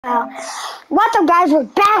What's up, guys? We're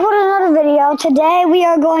back with another video. Today we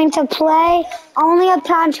are going to play only a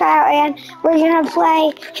time trial, and we're gonna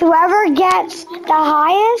play whoever gets the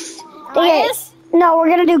highest. No, we're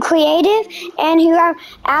gonna do creative, and whoever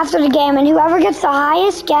after the game, and whoever gets the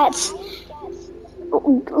highest gets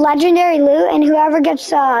legendary loot, and whoever gets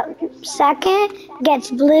second gets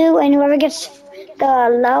blue, and whoever gets the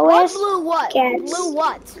lowest gets blue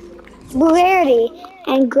what? Blue rarity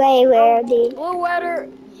and gray rarity.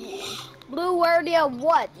 Blue rarity of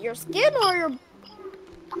what? Your skin or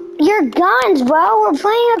your guns, bro? We're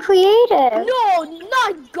playing a creative. No,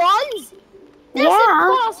 not guns. That's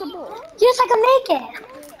impossible. Yes, I can make it.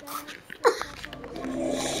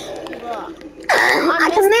 I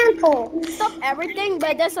can mantle. Stop everything,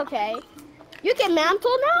 but that's okay. You can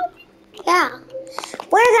mantle now? Yeah.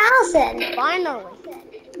 Where's Allison? Finally.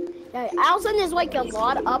 Yeah, Allison is like a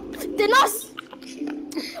lot up than us.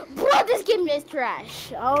 Bro, this game is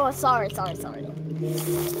trash. Oh, sorry. Wait.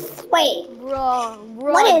 Bro,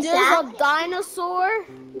 what is there's that? A dinosaur.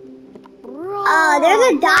 Bro. There's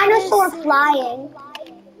a dinosaur flying.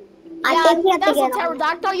 I think we have to get on it.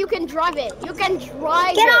 Pterodactyl, you can drive it. You can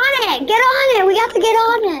drive Get on it. Get on it. We have to get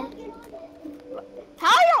on it.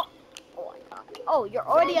 How you? Oh my god. Oh, you're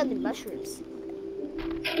already on the mushrooms.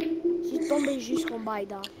 She's tombei juste com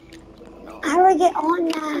baida. How do I get on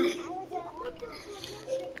that?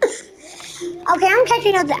 Okay, I'm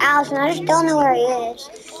catching up to Allison. I just don't know where he is.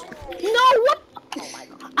 No, what? Oh my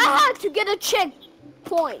god. I had to get a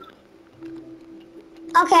checkpoint.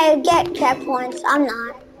 Okay, get checkpoints. I'm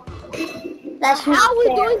not. That's not How are we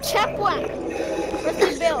fair. doing checkpoint? Where's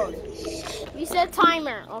the build? Reset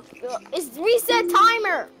timer. Okay. It's reset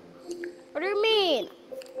timer. What do you mean?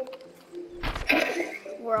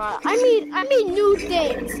 I mean new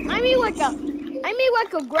things. I mean like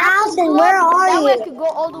a grapple Allison, where are that you? way I could go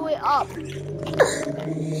all the way up.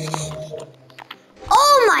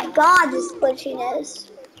 Oh my god, this glitchiness.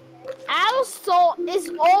 Allison is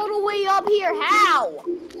all the way up here. How?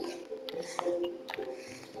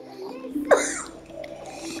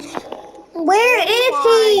 Where is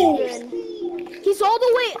he? He's all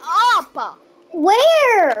the way up.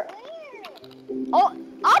 Where? Oh,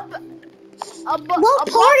 up. What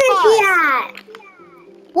part is he at?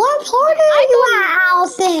 What part are you at,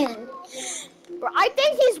 Allison? I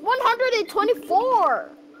think he's 124.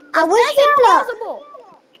 I wish that's impossible.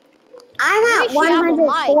 I'm at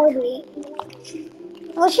 140.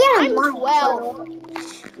 Well, she had a mic. 12.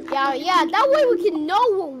 Yeah, that way we can know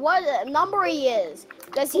what number he is.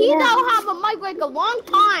 Does he now have a mic like a long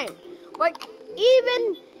time? Like,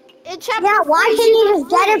 even in chapter why can't he just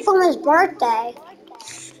get it from his birthday?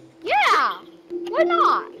 Yeah, why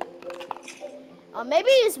not?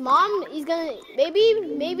 Maybe his mom is gonna,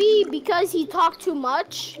 maybe because he talked too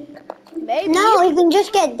much. Maybe. No, he can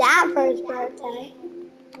just get that for his birthday.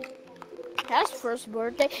 That's first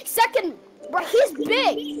birthday. Second, bro, he's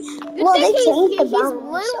big. Well, they changed the he's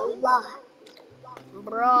bonus a lot.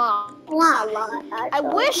 Bro. Not a lot, actually. I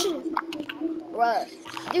wish, bro,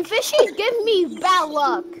 the fishies give me bad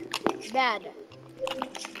luck. Bad.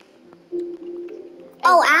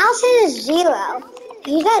 Oh, Allison is 0.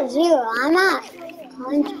 He's at 0. I'm at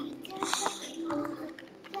 100.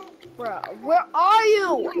 Bro, where are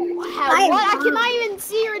you? I cannot even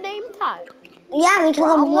see your name tag. Yeah,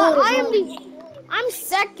 because I'm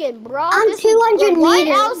second, bro. I'm 200 Why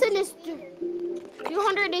meters. Allison is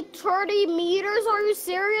 230 meters? Are you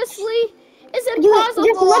seriously? It's impossible.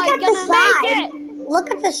 Just look I'm at the gonna side. make it. Look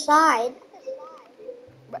at the side.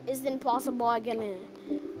 But it's impossible. I'm gonna.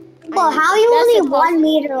 Well, how are you only 1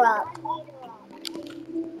 meter up?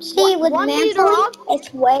 See, with mantling,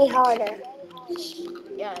 it's way harder.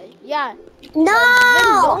 Yeah.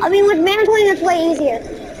 No! I mean, with mantling, it's way easier.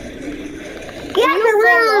 Get up and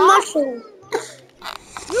run on the mushroom.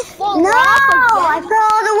 You fall No! off again. I fell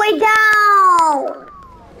all the way down!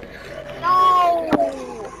 No!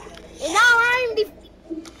 And now I'm the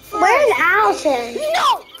first. Where's Allison? No!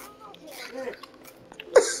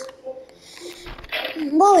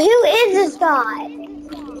 Well, who is this guy?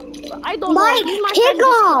 I don't Mike, know. kick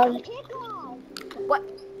off! What?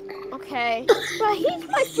 Okay. But he's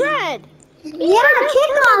my friend. Yeah,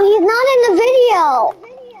 kick off. He's not in the video.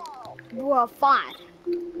 Bro, fine.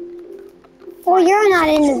 Well, you're not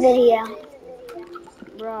in the video.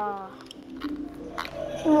 Bruh.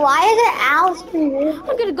 Why is it Allison?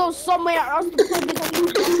 I'm gonna go somewhere else to play this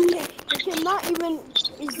game. I cannot even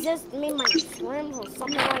resist me my friends or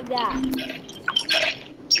something like that.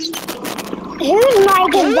 Whose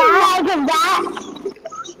mic is that?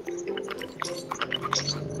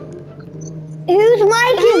 Whose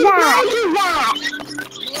mic is that?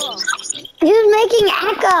 He was making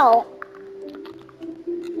echo.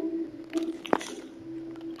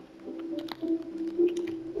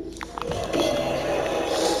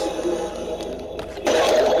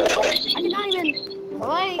 I cannot even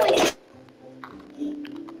play.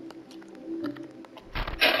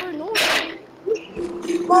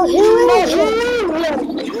 Well, who is it?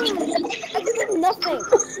 I did nothing.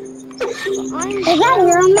 Is that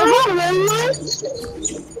your mic?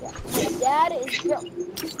 My dad is broke.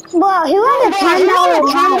 Well, who has a $10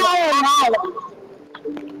 mic?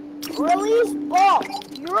 Release ball.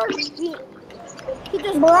 You're being. He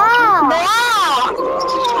just. Blah.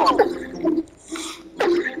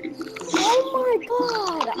 Oh my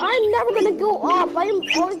god! I'm never gonna go up. I am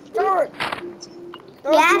on third.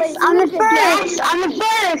 Yes, I'm the first.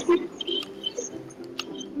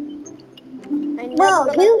 Well,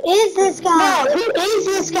 who is this guy? I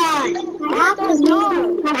have to know.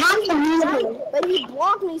 But he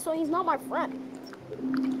blocked me, so he's not my friend.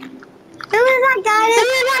 Who is that guy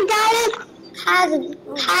that has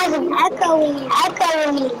an echoing?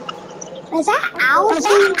 Is that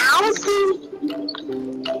Allison?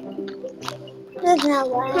 There's no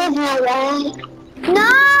way.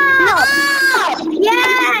 No! Yay!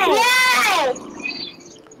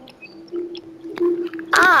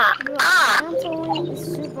 Absolutely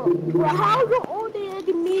super. Bro, how are all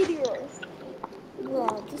the meteor? Bro,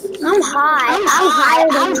 this is. I'm high. I'm higher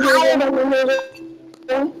than the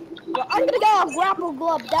Bro, I'm gonna get a grapple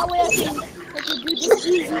glove. That way I can do this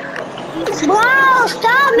easy. Bro,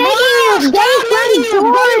 stop making your basement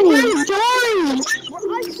stories. Bro,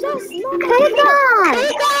 I just know. Click on.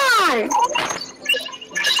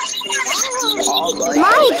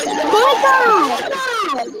 Mike, click on.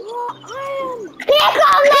 Bro, I am. Click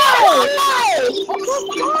on me. Okay,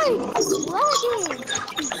 fine. It's lagging.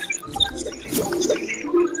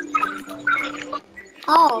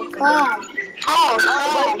 Oh, God.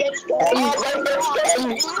 It's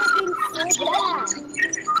lagging so bad.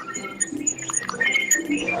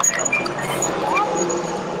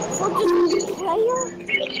 For this player,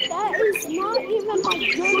 that is not even my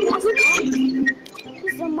good best friend.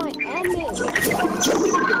 These are my enemies.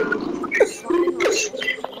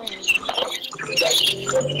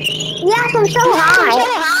 Yes, I'm so high.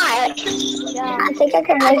 Yeah. I think I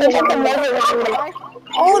can make it.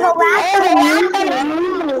 Oh, the last one.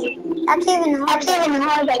 That's even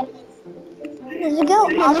harder. Does it go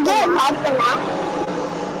up and up?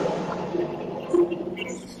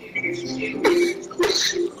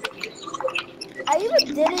 I even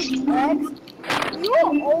did it, Rex. You go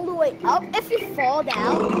all the way up. If you fall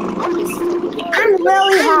down, I'll be stupid. I'm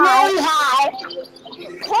really high.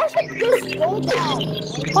 Cars like this go down.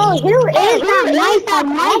 Oh, who is that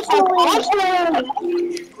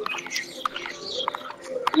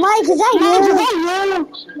Mike, is that you?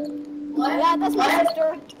 Yeah, that's my sister.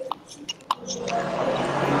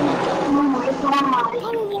 Oh my God.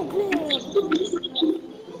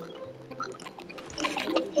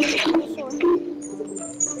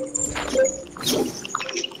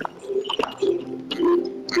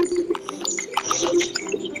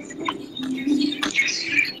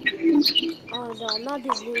 Oh no, not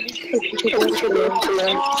this lady.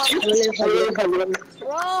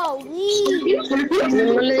 Bro, leave.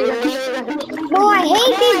 Bro, I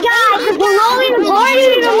hate these guys because we're rolling the party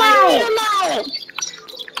tonight.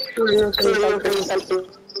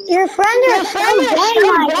 Your friends are so gay,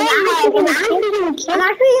 Mike. I'm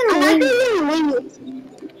actually gonna leave.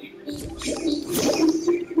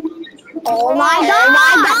 Oh my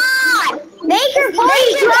God! Make your party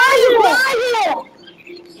private!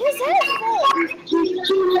 His headphone.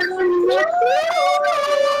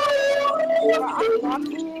 I'm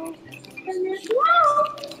blocking you.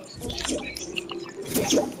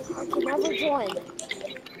 I can never join.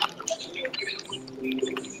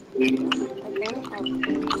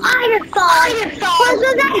 I just thought. What's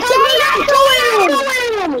with that gay echoing?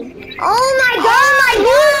 Oh my God!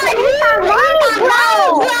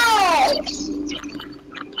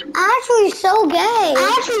 Actually, so gay.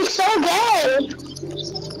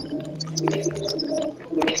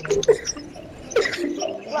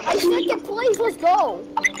 Well, I second place. Let's go.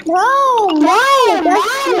 Bro,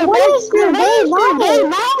 Mike, what is your gay mother?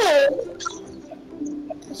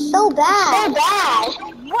 So bad.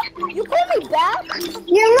 What? You call me back?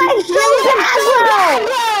 You're my sister.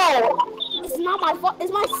 It's not my fault.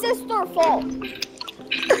 It's my sister's fault.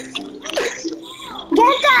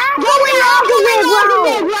 Get the echoing off of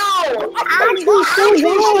it, bro. Actually, so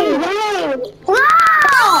gay. Wow!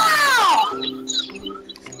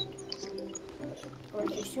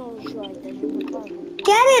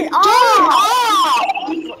 Get it off!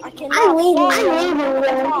 I'm leaving.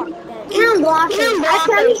 And I'm blocking.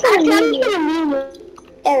 I'm just gonna move you.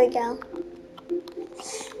 There we go.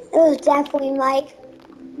 It was definitely Mike.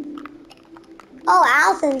 Oh,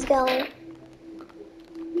 Allison's going.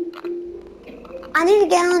 I need to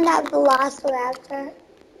get on that Velociraptor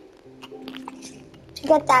to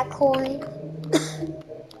get that coin.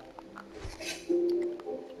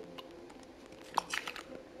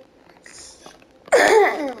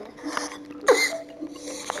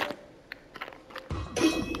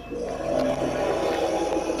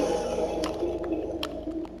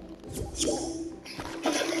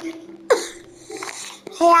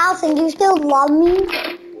 Hey Allison, do you still love me?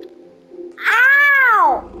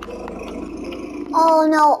 Ow! Oh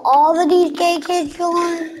no, all of these gay kids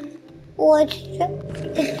joined? Well, it's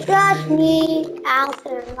just me,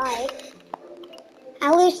 Allison, and Mike.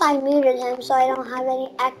 At least I muted him so I don't have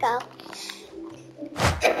any echo.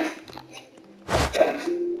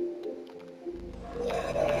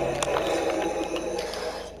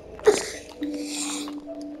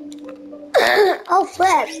 Oh,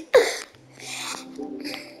 flip.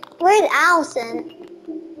 Where's Allison?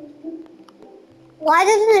 Why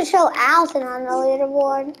doesn't it show Allison on the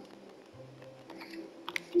leaderboard?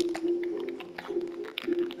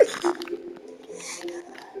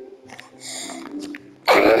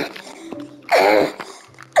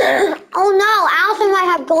 Oh no, Allison might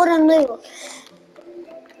have golden loot.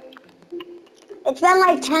 It's been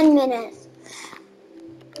like 10 minutes.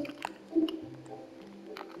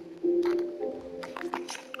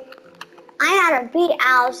 I gotta beat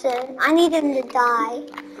Allison. I need him to die.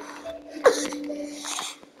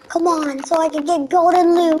 Come on, so I can get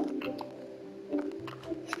golden loot.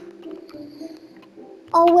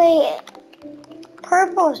 Oh wait,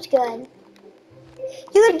 purple's good.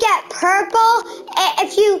 You would get purple,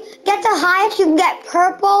 if you get the highest, you can get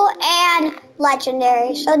purple and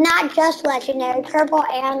legendary. So not just legendary, purple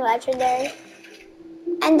and legendary.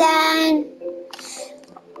 And then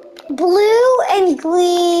blue and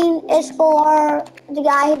green is for the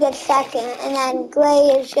guy who gets second, and then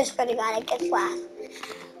gray is just for the guy that gets last.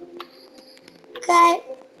 Okay,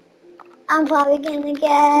 I'm probably gonna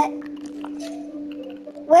get,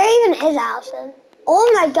 where even is Allison?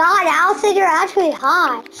 Oh my god, Allison, you're actually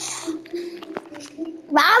high.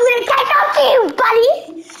 But I'm gonna catch up to you,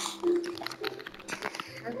 buddy.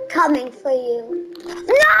 I'm coming for you. No!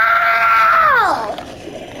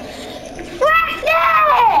 What's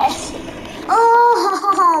this?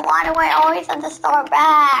 Oh, why do I always have to start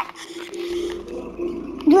back? Do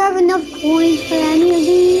you have enough coins for any of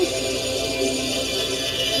these?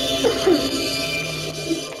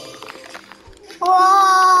 Whoa,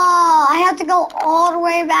 I have to go all the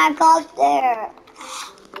way back up there.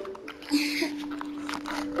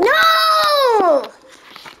 No!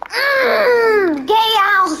 Gay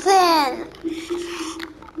Allison!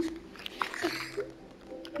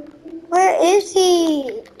 Where is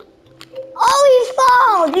he? Oh, he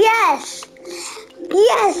followed! Yes!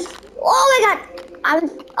 Yes! Oh my god!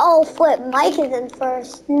 Oh, flip. Mike is in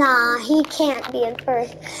first. Nah, he can't be in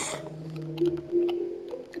first.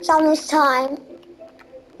 It's almost time.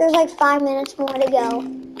 There's like 5 minutes more to go.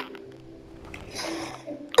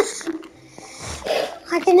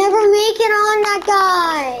 I can never make it on that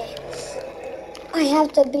guy. I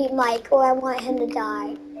have to beat Mike or I want him to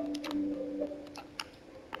die.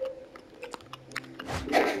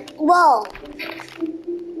 Whoa.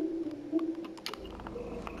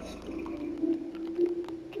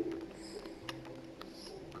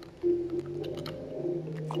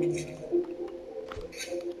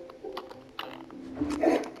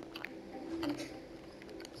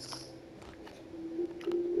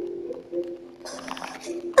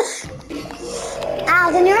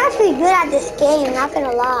 Alvin, you're actually good at this game, not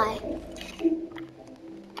gonna lie.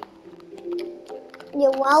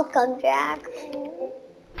 You're welcome, Jack.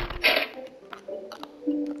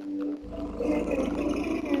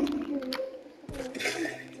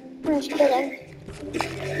 I'm just kidding.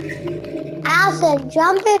 Allison,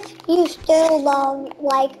 jump if you still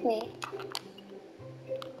like me.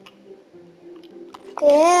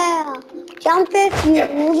 Yeah, jump if you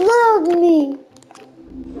love me.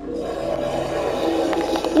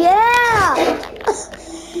 Yeah!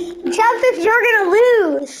 Jump if you're gonna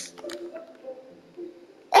lose.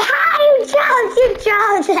 You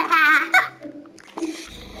jumped!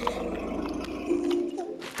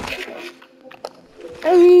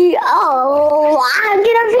 Oh, I'm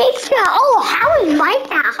gonna beat you. Oh, how is Mike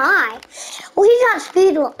that high? Well, he's not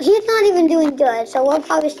speed. He's not even doing good, so we're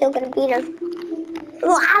probably still gonna beat him.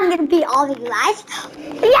 Well, I'm gonna beat all of you guys.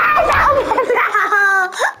 Yes! Oh, no!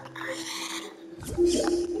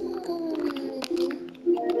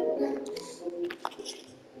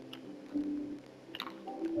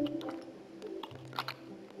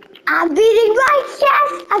 I'm beating Mike.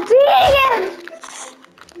 Yes, I'm beating him.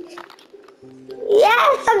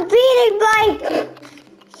 Yes, I'm beating Mike.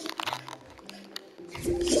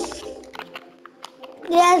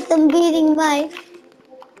 Yes, I'm beating Mike.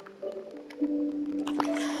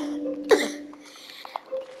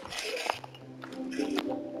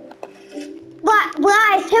 But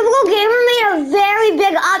guys, Typical Gamer made a very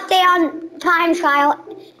big update on time trial.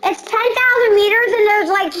 It's 10,000 meters and there's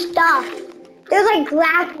like stuff. There's like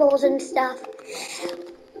grapples and stuff.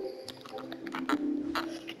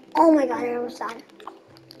 Oh my god, I almost died.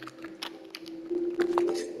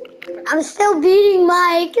 I'm still beating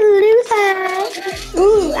Mike. Loser.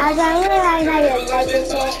 Ooh, I realized I didn't like this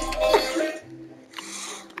shit.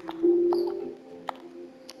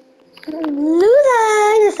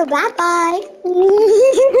 Loser, so bad bye.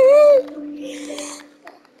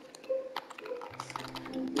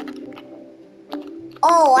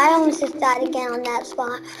 Oh, I almost just died again on that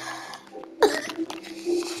spot.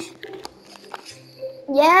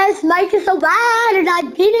 Yes, Mike is so bad and I'm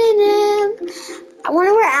beating him. I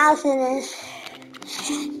wonder where Allison is.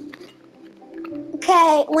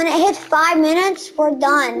 Okay, when it hits 5 minutes, we're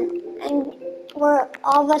done. And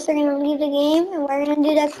all of us are gonna leave the game and we're gonna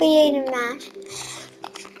do the creative match.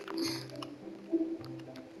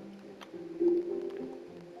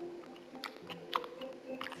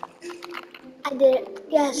 I did it.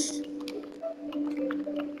 Yes.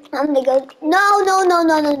 I'm gonna go.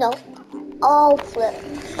 No. Oh, flip.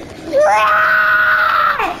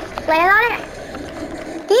 Land on it.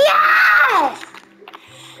 Yes!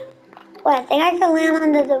 Wait, I think I can land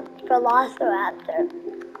under the Velociraptor.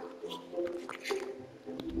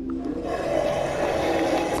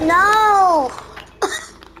 No!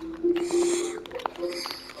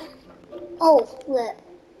 Oh, flip.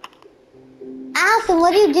 Allison,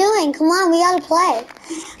 what are you doing? Come on, we gotta play.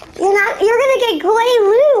 You're gonna get gray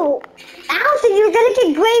loot. Allison, you're gonna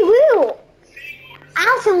get gray loot.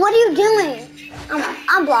 Allison, what are you doing?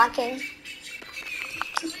 I'm blocking.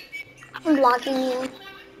 I'm blocking you.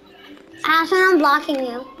 Allison, I'm blocking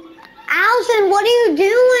you. Allison, what are you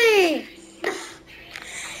doing?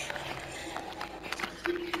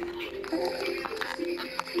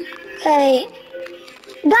 Okay.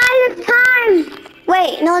 Guys, it's time.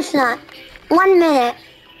 Wait, no, it's not. 1 minute.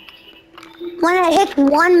 When it hits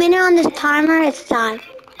 1 minute on this timer, it's time.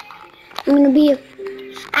 I'm gonna be...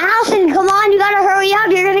 Allison, come on, you gotta hurry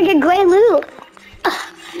up. You're gonna get gray loot.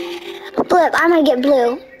 Flip, I'm gonna get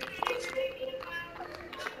blue.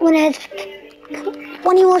 When it's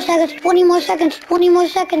 20 more seconds, 20 more seconds, 20 more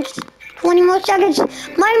seconds, 20 more seconds.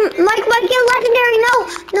 Mike might get legendary. No,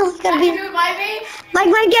 you gotta beat him. Mike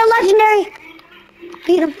might get legendary.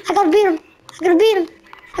 Beat him. I gotta beat him. I gotta beat him.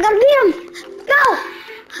 I gotta beat him. Go!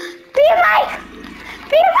 Beat him, Mike!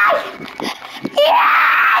 Beat him, Mike!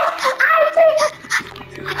 Yes!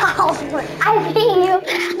 I beat you.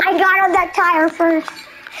 I got on that tire first.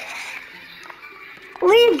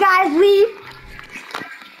 Leave, guys, leave.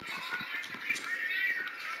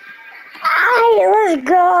 Alright, let's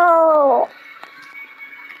go.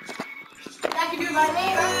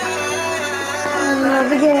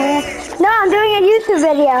 No, I'm doing a YouTube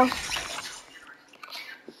video.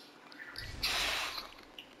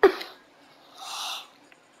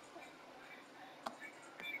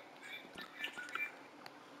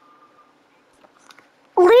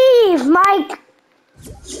 Leave, Mike.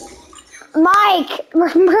 Mike,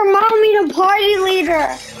 promote me to party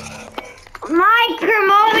leader. Mike,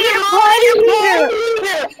 promote me to party leader.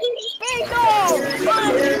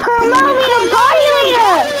 Promote me to party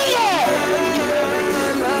leader.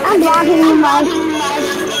 I'm blocking you, Mike.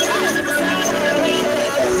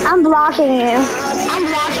 I'm blocking you.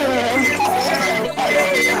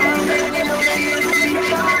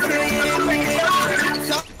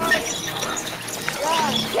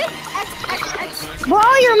 Bro,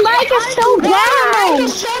 your mic is so bad.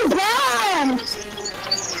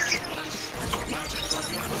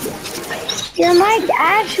 Your mic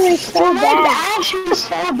actually so bad.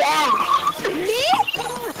 Me?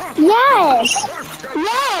 Yes.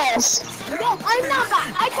 No, I'm not bad.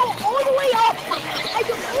 I go all the way up.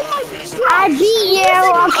 I beat you.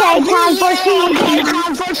 Okay, time for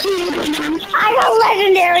season. I got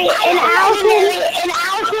legendary and Allison.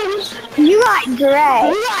 You got gray.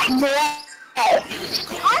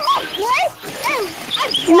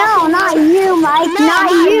 No, not you, Mike.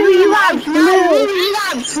 Not you. You got blue.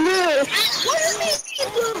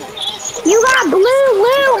 You got blue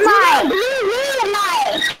loot, Mike.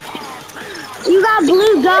 You got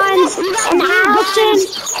blue guns, and Allison,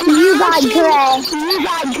 you got gray.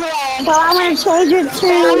 So I'm gonna change it to...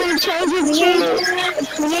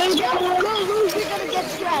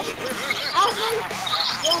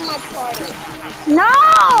 party. No!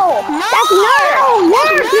 That's no!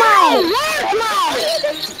 Where's Mike?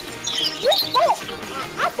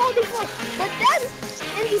 I found it first. But then,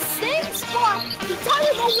 in the same spot, the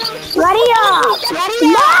tire go round. Ready up!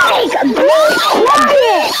 Mike! Be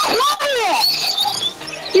quiet!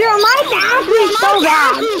 Your mic actually so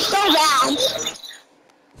bad.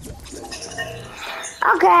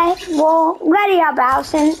 Okay, well, ready up,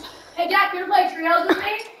 Allison. Hey Jack, you wanna play Trios with me?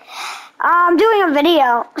 I'm doing a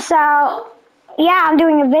video, so yeah, I'm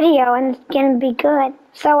doing a video and it's gonna be good.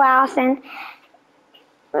 So Allison,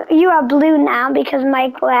 you are blue now because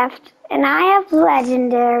Mike left, and I have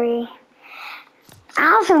legendary.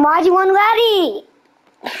 Allison, why'd you want ready?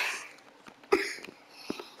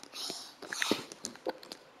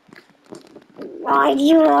 Why'd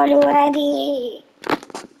you want ready?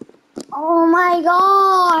 Oh my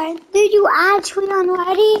God! Did you actually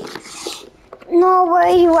unready? No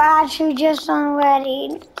way, you actually just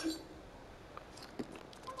unready.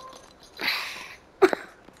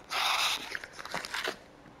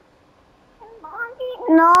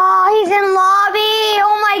 No, he's in lobby.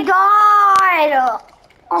 Oh my God!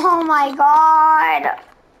 Oh my God!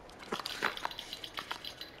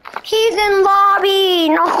 He's in lobby.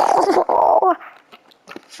 No.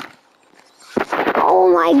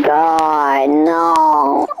 Oh my God!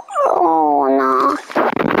 No. Oh no.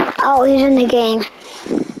 Oh, he's in the game.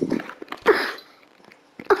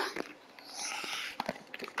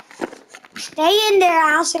 Stay in there,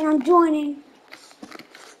 Allison. I'm joining.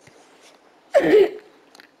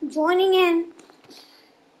 Joining in.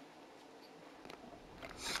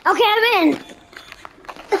 Okay, I'm in.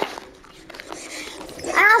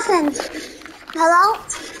 Allison. Hello?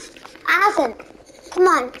 Allison. Come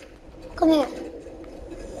on. Come here.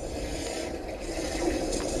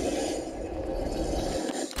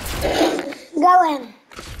 Go in.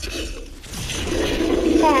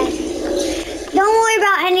 Okay. Don't worry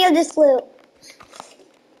about any of this loot.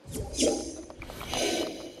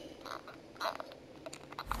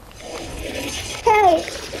 Okay.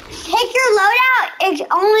 Take your loadout. It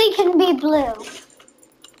only can be blue.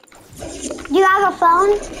 Do you have a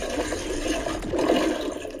phone?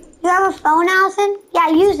 Do you have a phone, Allison? Yeah,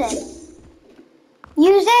 use it.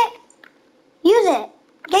 Use it? Use it.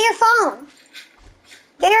 Get your phone.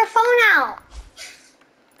 Get your phone out.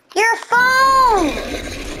 Your phone!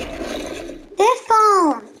 This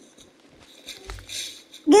phone!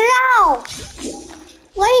 Get it out!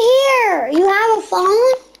 Right here! You have a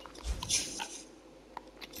phone?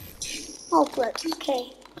 Oh, good. Okay.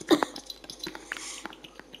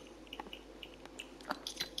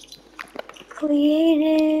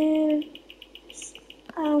 Creative.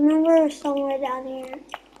 I remember somewhere down here.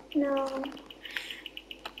 No.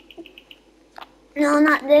 No,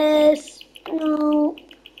 not this. No.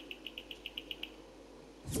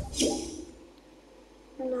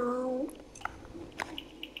 No.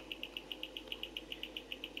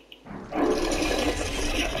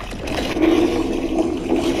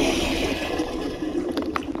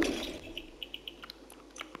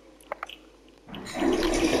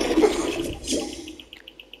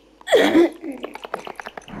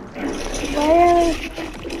 Where?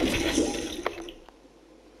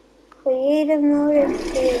 Creative mode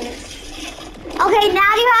experience. Okay, now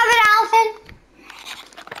do you have it, Allison?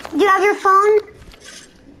 Do you have your phone?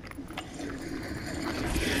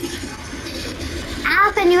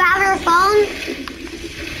 Allison, you have your phone?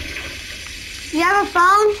 Do you have a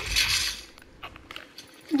phone?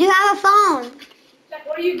 Do you have a phone? Jack,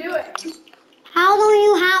 what are you doing? How do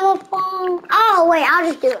you have a phone? Oh, wait, I'll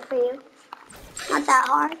just do it for you. Not that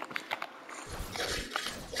hard.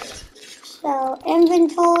 So,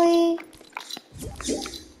 inventory.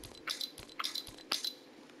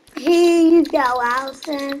 Here you go,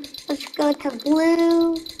 Allison. Let's go to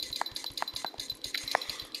blue.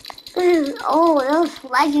 Oh, those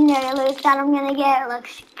legendary loots that I'm gonna get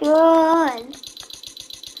looks good.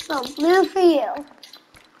 So, blue for you.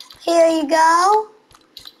 Here you go.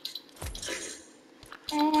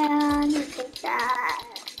 And look at that.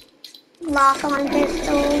 Lock on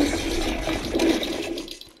pistols.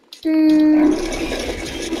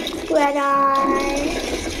 Red eye.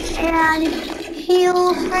 And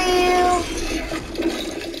heals for you.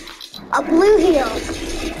 A blue heal.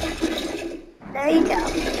 There you go.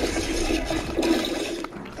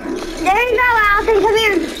 There you go, Allison. Come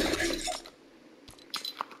here.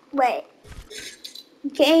 Wait.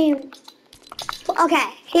 Game. Okay,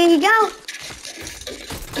 here you go.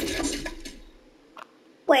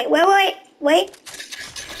 Wait.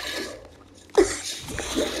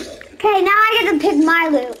 Okay, now I get to pick my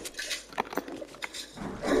loot.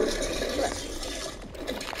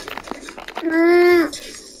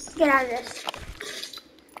 Get out try this.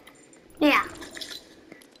 Yeah.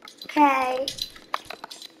 Okay.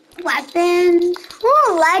 Weapons.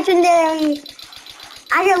 Ooh, legendary.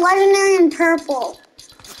 I get legendary in purple.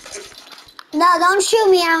 No, don't shoot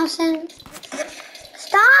me, Allison.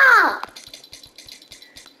 Stop!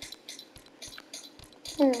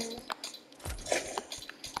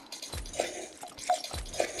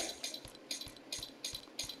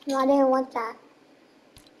 No, I didn't want that.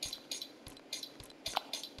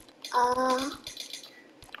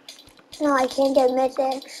 No, I can't get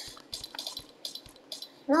mythics.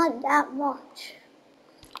 Not that much.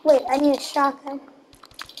 Wait, I need a shotgun.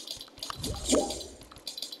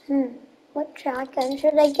 What shotgun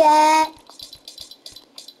should I get?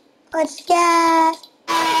 Let's get...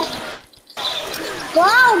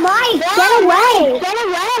 Whoa, Mike, get away! Get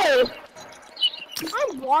away!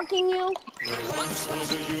 I'm blocking you.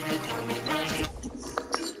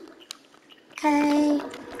 Okay.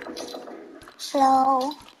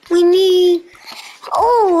 So, we need...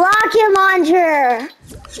 Oh, rocket launcher!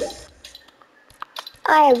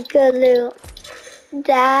 I have good loot.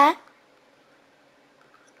 That.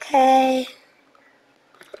 Okay.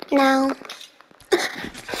 Now.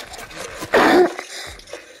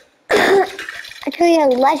 Actually, a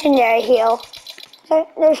legendary heal.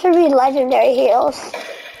 There should be legendary heals.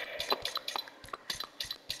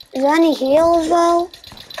 Is there any heals though?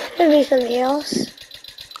 Should be some heals.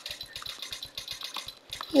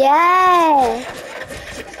 Yay!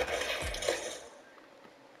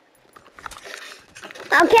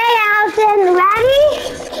 Okay, Allison, ready?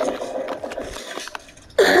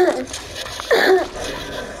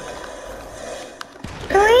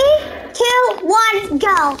 3, 2, 1,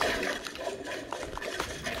 go!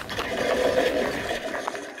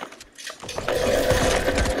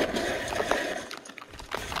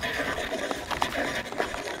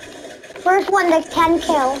 First one to 10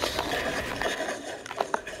 kills.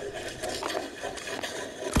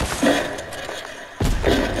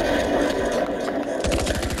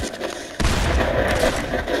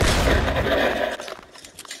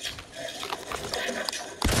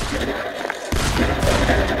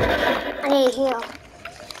 I need a heal.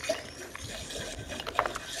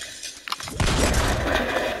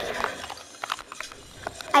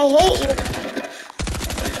 I hate you.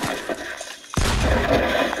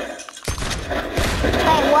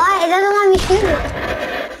 Wait, what? It doesn't let me shoot it.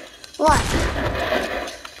 What?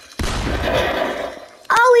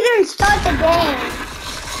 Oh, we didn't start the game.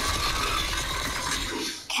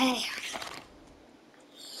 Okay.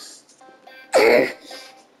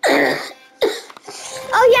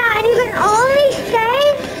 Oh yeah, and you can only stay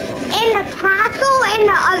in the castle and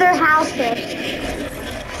the other houses.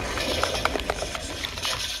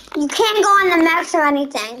 You can't go on the maps or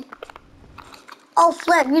anything. Oh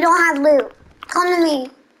flip, you don't have loot. Come to me.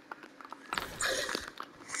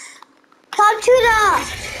 Come to the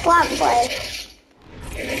flat place.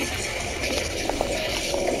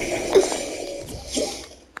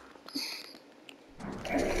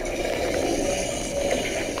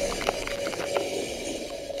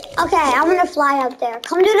 Okay, I'm gonna fly up there.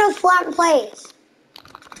 Come to the flat place.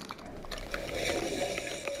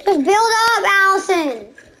 Just build up, Allison.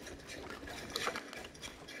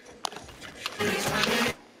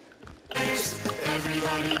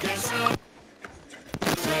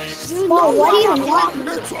 Well, what do you want?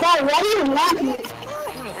 Well, what do you want?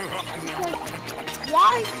 Why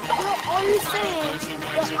are you saying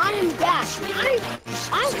that I am bad?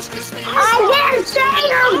 I didn't say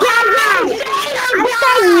you're bad.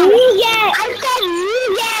 I said you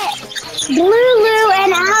get blue loot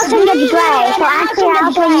and Allison gets gray. So actually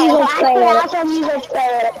Allison gets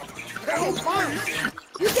gray.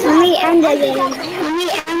 Let me end the game.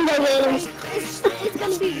 It's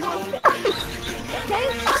gonna be okay?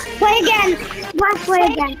 Play again. Let's play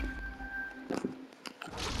again.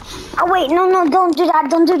 Oh wait, no, don't do that.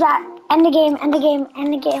 Don't do that. End the game. End the game.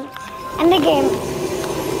 End the game. End the game.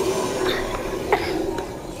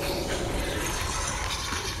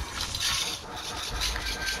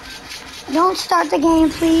 Don't start the game,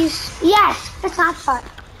 please. Yes, it's not fun.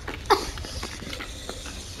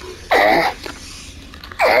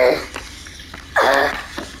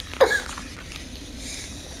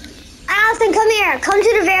 Allison, come here. Come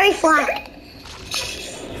to the very front.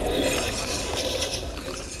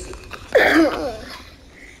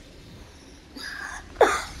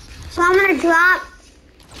 So I'm gonna drop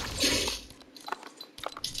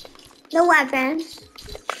the weapons.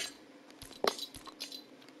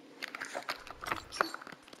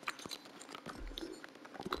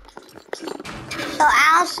 So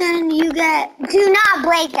Allison, you get, do not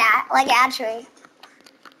break that, like actually.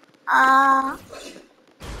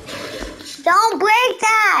 Don't break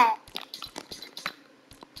that.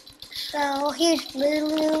 So here's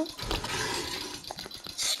Lulu.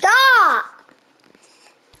 Stop!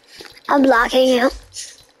 I'm blocking you.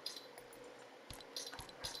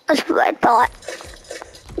 That's what I thought.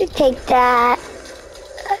 You take that.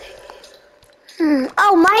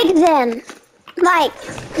 Oh, Mike's in. Mike.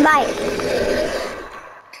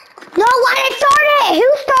 No, why did it start it? Who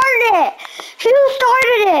started it?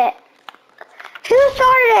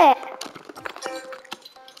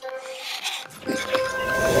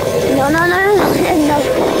 No.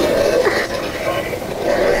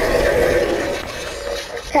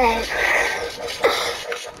 Okay.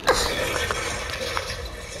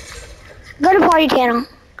 Go to party channel.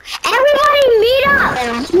 Everybody meet up!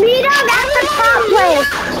 Meet up at the top place!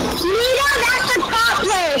 Meet up at the top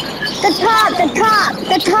place! The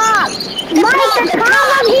top! Mike, the top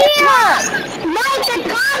up here! Mike, the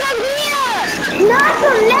top up here! Not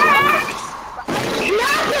from there!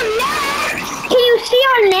 Can you see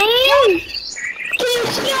our name?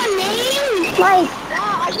 Like,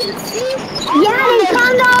 Yeah, I can see. yeah, they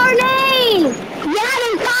found our name!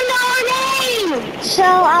 So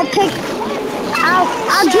I'll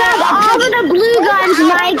drop all of the blue guns,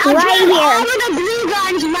 Mike, right here.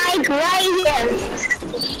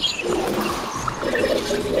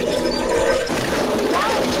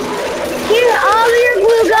 Here are all of your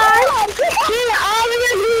blue guns.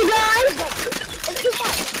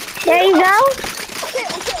 There you go.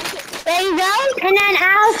 And then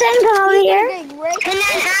Allison, come over here.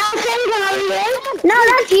 No,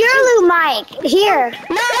 that's your loot, Mike. Here.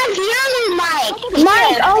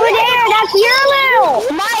 Mike, over there, that's your loot.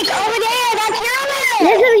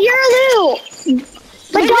 This is your loot.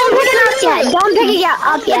 But don't pick it up yet. Don't pick it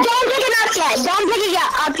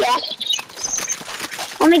up yet.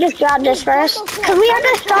 Let me just drop this first. Because we have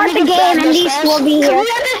to start the game and these will be here.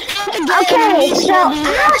 Okay, so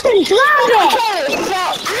Allison, drop it.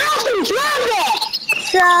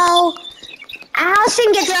 So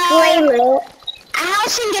Allison gets gray loot.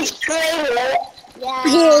 Yeah.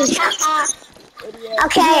 Here's.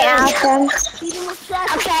 Okay, Allison.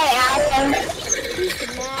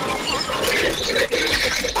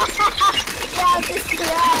 Yeah, this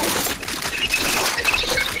trash.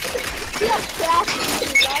 Yeah, trash,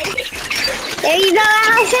 right? There you go,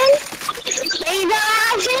 Allison.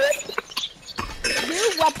 New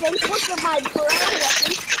weapons. Look at my brand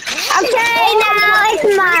weapons. Okay, now it's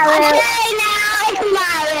my loot.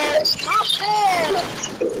 Not fair.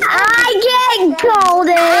 I get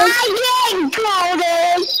golden.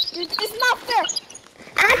 Dude, it's not fair.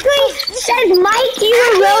 Actually, since Mike, you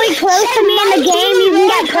were really close to me in the game, you can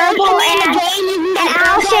get purple, and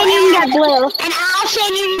Allison, you can get blue.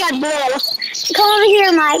 Come over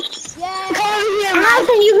here, Mike. Yeah.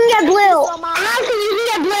 Allison, you can get blue.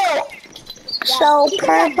 So So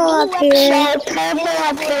purple up here. Okay,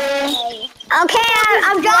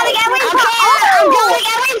 I'm dropping every part.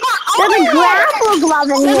 There's a grapple glove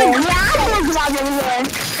in here.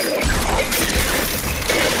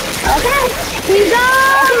 Okay, here you go,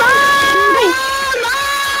 Mike.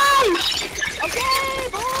 Okay,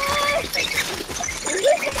 boys.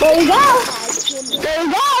 There you go.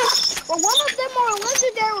 But one of them are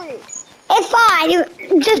legendary. It's fine. You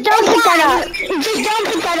just don't pick that up.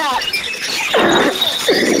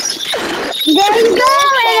 There you go.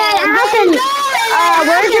 And then Allison,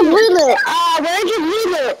 where's your blue loot?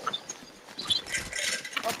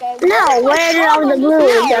 Okay. No, where did all the blue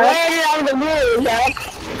loot go?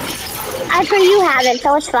 Actually, you have it,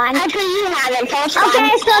 so it's fine. Okay, so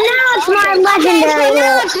now it's my legendary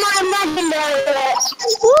loot.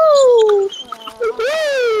 Woo!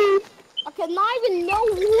 I cannot even know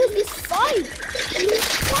who this fight.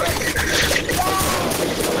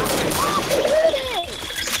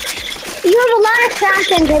 You have a lot of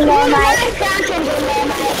crafting in there, Mike.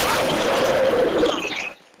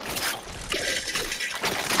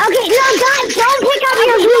 Okay, no, guys, don't pick up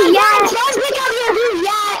your loot yet.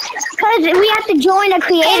 Because we have to join a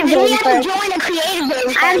creative game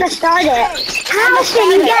first. I have to start it. Allison,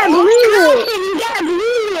 you get a blue loot.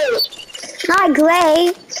 Not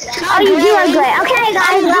gray. Oh, you do have gray. Okay,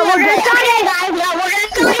 guys, well, we're gonna start it.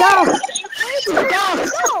 Let's go.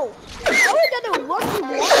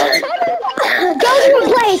 Go to the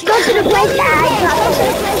place. Go to the place that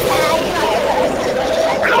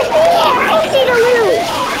I see the loot.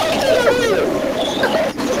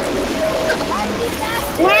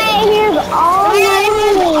 Hey, here's all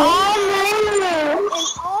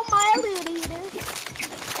my loot.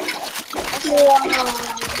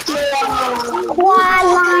 Quad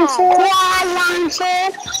launcher.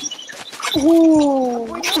 Allison,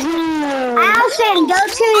 go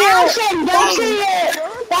to your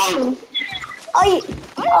thing.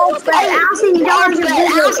 Fred, Allison, you don't have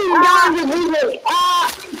to visit.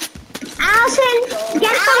 Allison,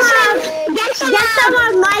 get some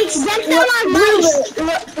of Mike's blue.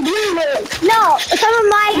 No, some of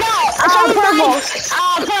Mike's purple.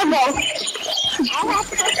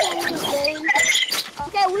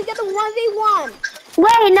 Okay, we get the 1v1.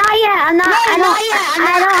 Wait, not yet. I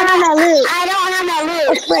don't have my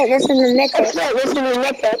loot. Wait, this is a mythic.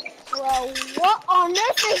 Well, what on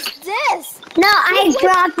earth is this? No, I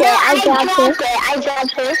dropped it. I dropped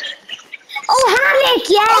it. Oh, Havoc,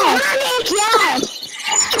 yes!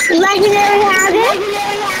 Legendary Havoc?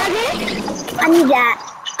 I need that.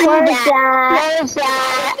 Where's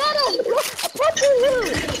that? A purple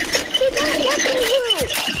loot.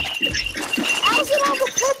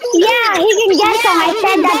 Yeah, he can get some. I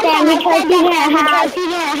said that then because he didn't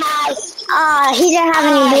have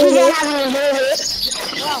any booties.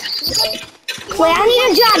 Wait, I need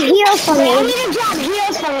to drop heals for me.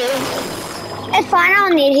 It's fine, I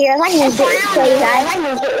don't need heals. I can just do it for you guys.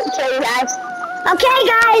 Okay,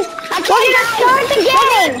 guys, we're gonna start the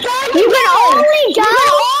game. You can only go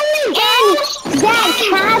in that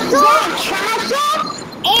castle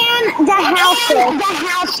and the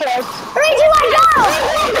houses. 3, 2, 1, go!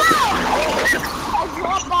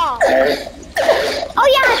 Oh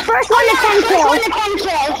yeah, first one to 10 kills.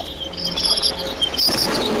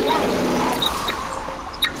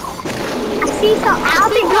 I see some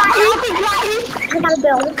Alfie gliding. I gotta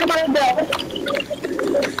build.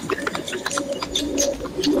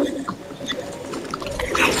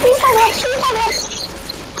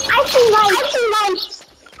 I see lights.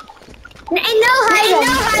 And no hiding.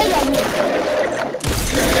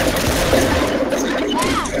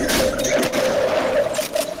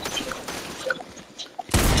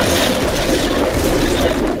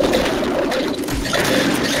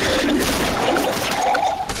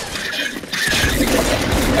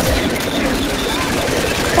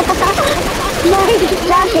 No, he's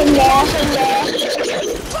stuck in there.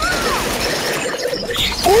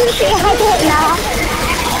 Let me see how to hit now.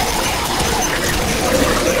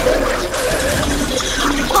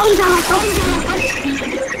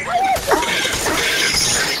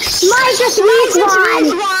 Mike just needs one.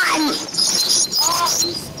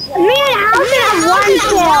 Me and Alvin have 1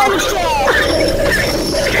 kill.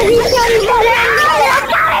 He's getting better.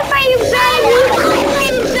 I'm coming for you,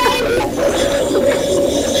 baby.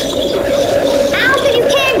 Alvin, you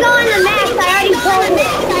can't go in the max. I already told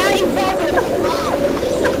you.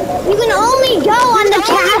 You can only go on the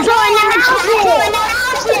castle and the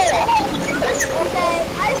houses.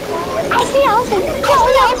 I see Alvin.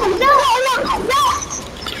 No.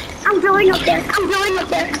 I'm going up there.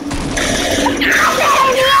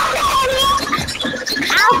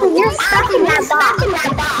 Alvin, you're stuck in that box.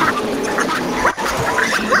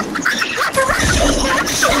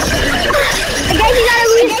 I guess you gotta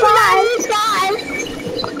respawn.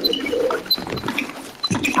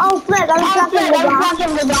 Oh, flip, I'm stuck in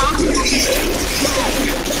the box.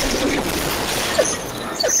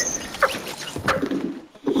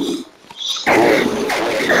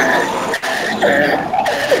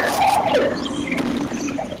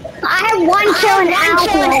 I have 1 kill in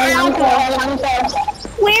Alvin.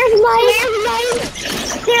 Where's Mike?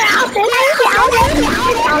 Here, Alvin. Ow!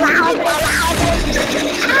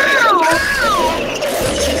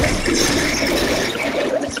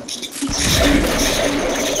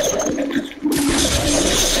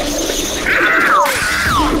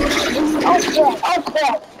 Oh, shit.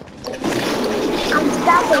 I'm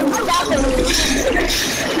stopping.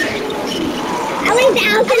 At least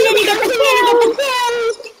Alvin didn't get the kill.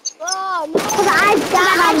 Oh, no. Because I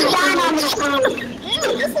died on the phone.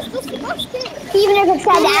 This is the first game. Even if it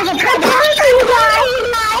said that. I'm coming for you guys.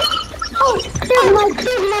 Oh, there's Mike.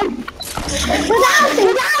 Where's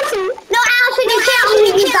Alvin? No, Alvin, you can't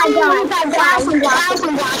only use that gun. Alvin blocked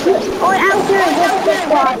it. Or Alvin is just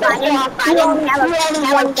disqualified. You only have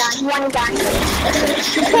one gun.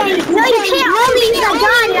 No, you can't only use that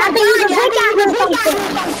gun. You have to use a pickaxe or something.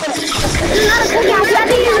 Not a pickaxe. You have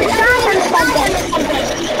to use a gun or something.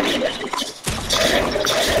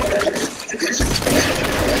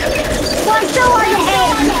 Well, I'm so hard to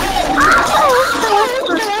aim.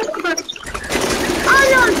 Oh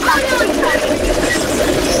no, I'm stuck.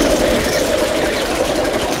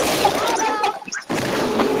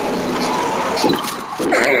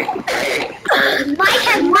 Mike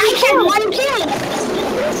has 1 kill.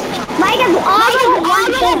 Mike has one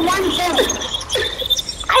kill.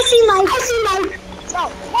 I see Mike. Oh,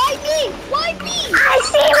 why me? I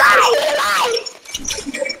see Mike.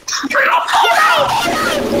 I'm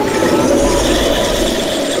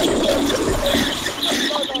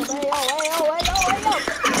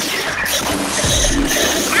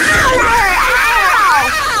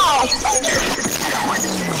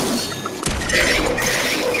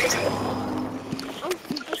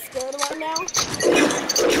super scared right now.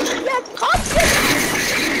 Yeah, touch it!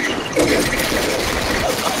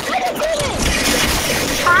 What is it?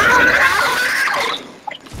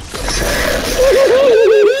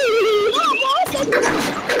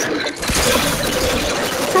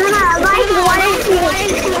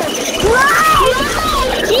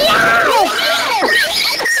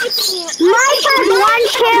 Mike has 1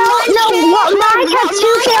 kill. No, Mike has 2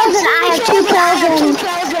 kills and I have 2 kills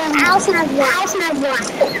and Allison has 1.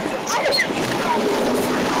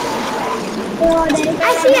 I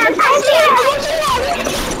see him.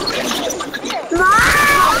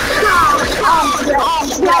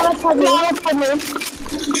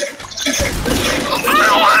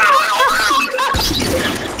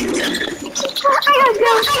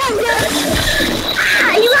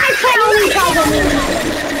 You guys can only target me.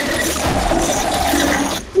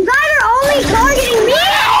 You guys are only targeting me!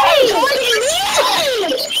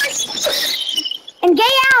 And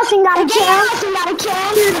Gay Allison got a kill.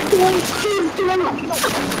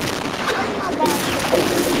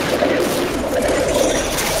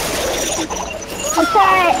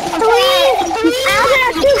 Okay, 3. Allison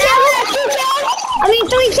has 2 kills. I mean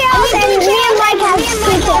 3 kills and me and Mike have 2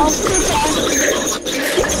 kills.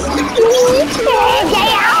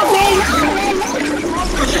 Gay Allison!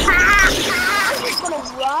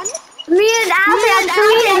 Me and Allison have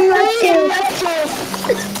 3 and you have 2.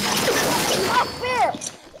 Not fair.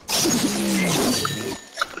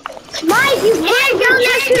 Mike, you can't go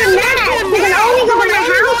next to the net. You can only go in the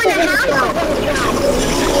house with this stuff.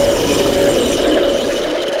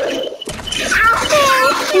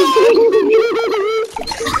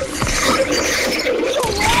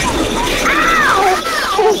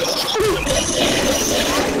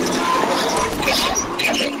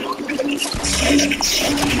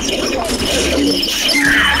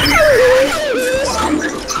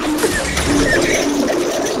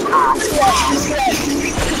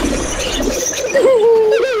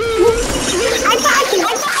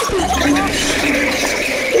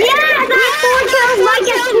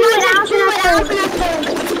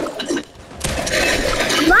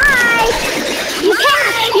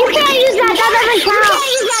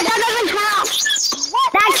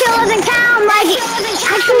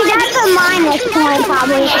 Minus point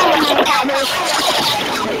probably.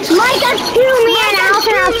 Mike has 2, me and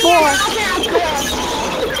Allison has 4.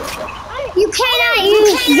 You cannot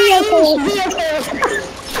use vehicles.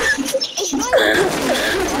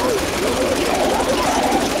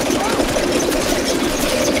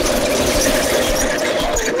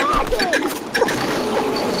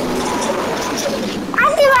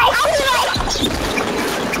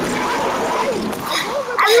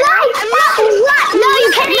 No,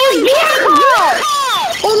 you can't use vehicles!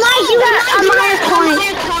 Well, Mike, you got a minus point.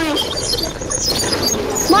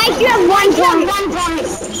 Mike, you have 1 point.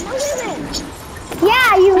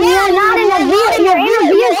 Yeah, you're not in a vehicle. You're in a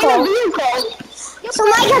vehicle. So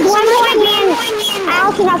Mike has 1 point, me and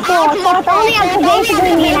Allison have 4. So it's only up to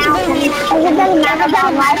basically me and Allison. Because it doesn't matter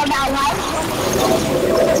about life.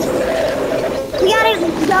 We gotta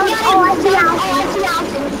go. Oh, I see Allison.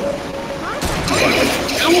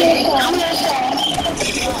 I'm gonna say.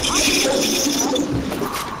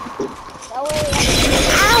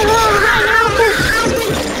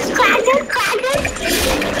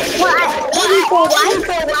 What?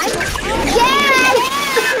 Yes!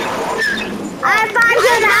 I have 5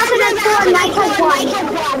 kills, Allison has 4, and Mike has 1.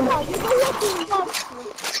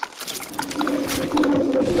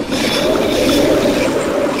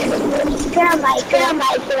 Get on, Mike.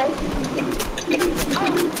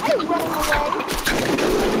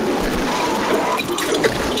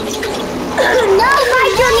 No,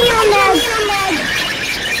 Mike, you're needle mad.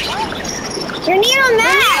 You're needle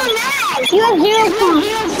mad. You have 0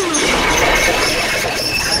 points.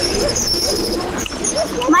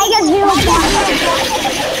 Mike has 0 points.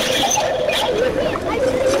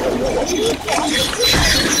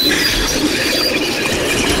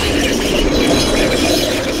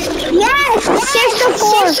 Yes,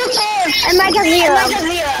 6-4. And Mike has 0.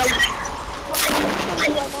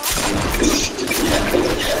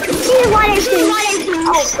 See, 1 and 2.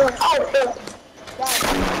 Oh, good.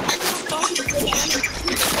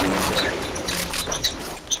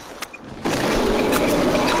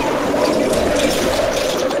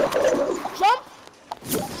 Jump.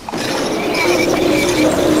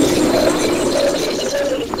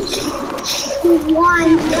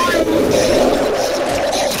 1.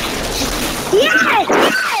 Yes!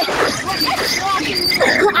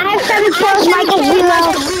 I have 7 kills, Michael 0,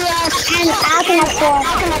 and Alton has 4.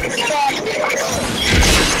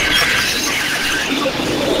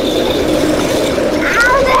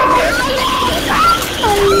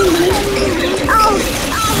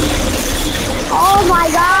 Oh my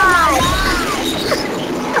god!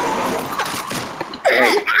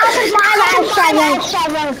 Alton's 5, I have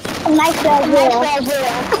 7. Nice job, 0.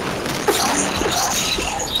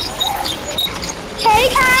 Hey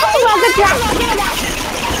guys, welcome back.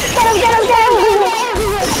 Get him.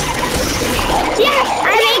 Yes,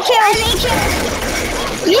 I made kills.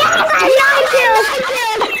 Yes, I have 9 kills.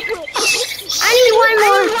 I need one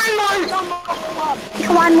more.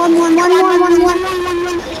 Come on, one more.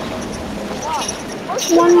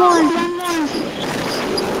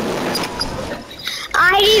 I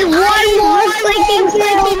need one more freaking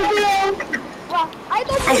kill.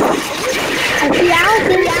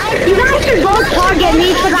 You guys should both target me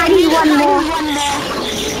because I need one more.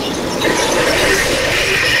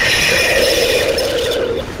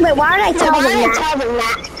 Wait, why did I tell them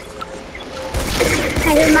that? I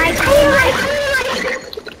didn't like.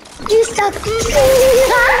 You suck.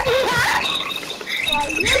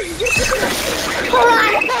 Hold on.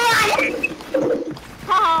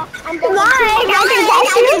 Come on, I can catch you. I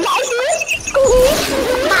can catch you.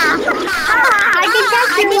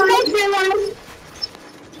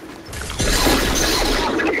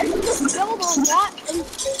 Build on that and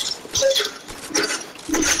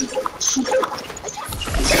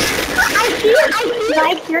I feel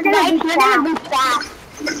like you're gonna be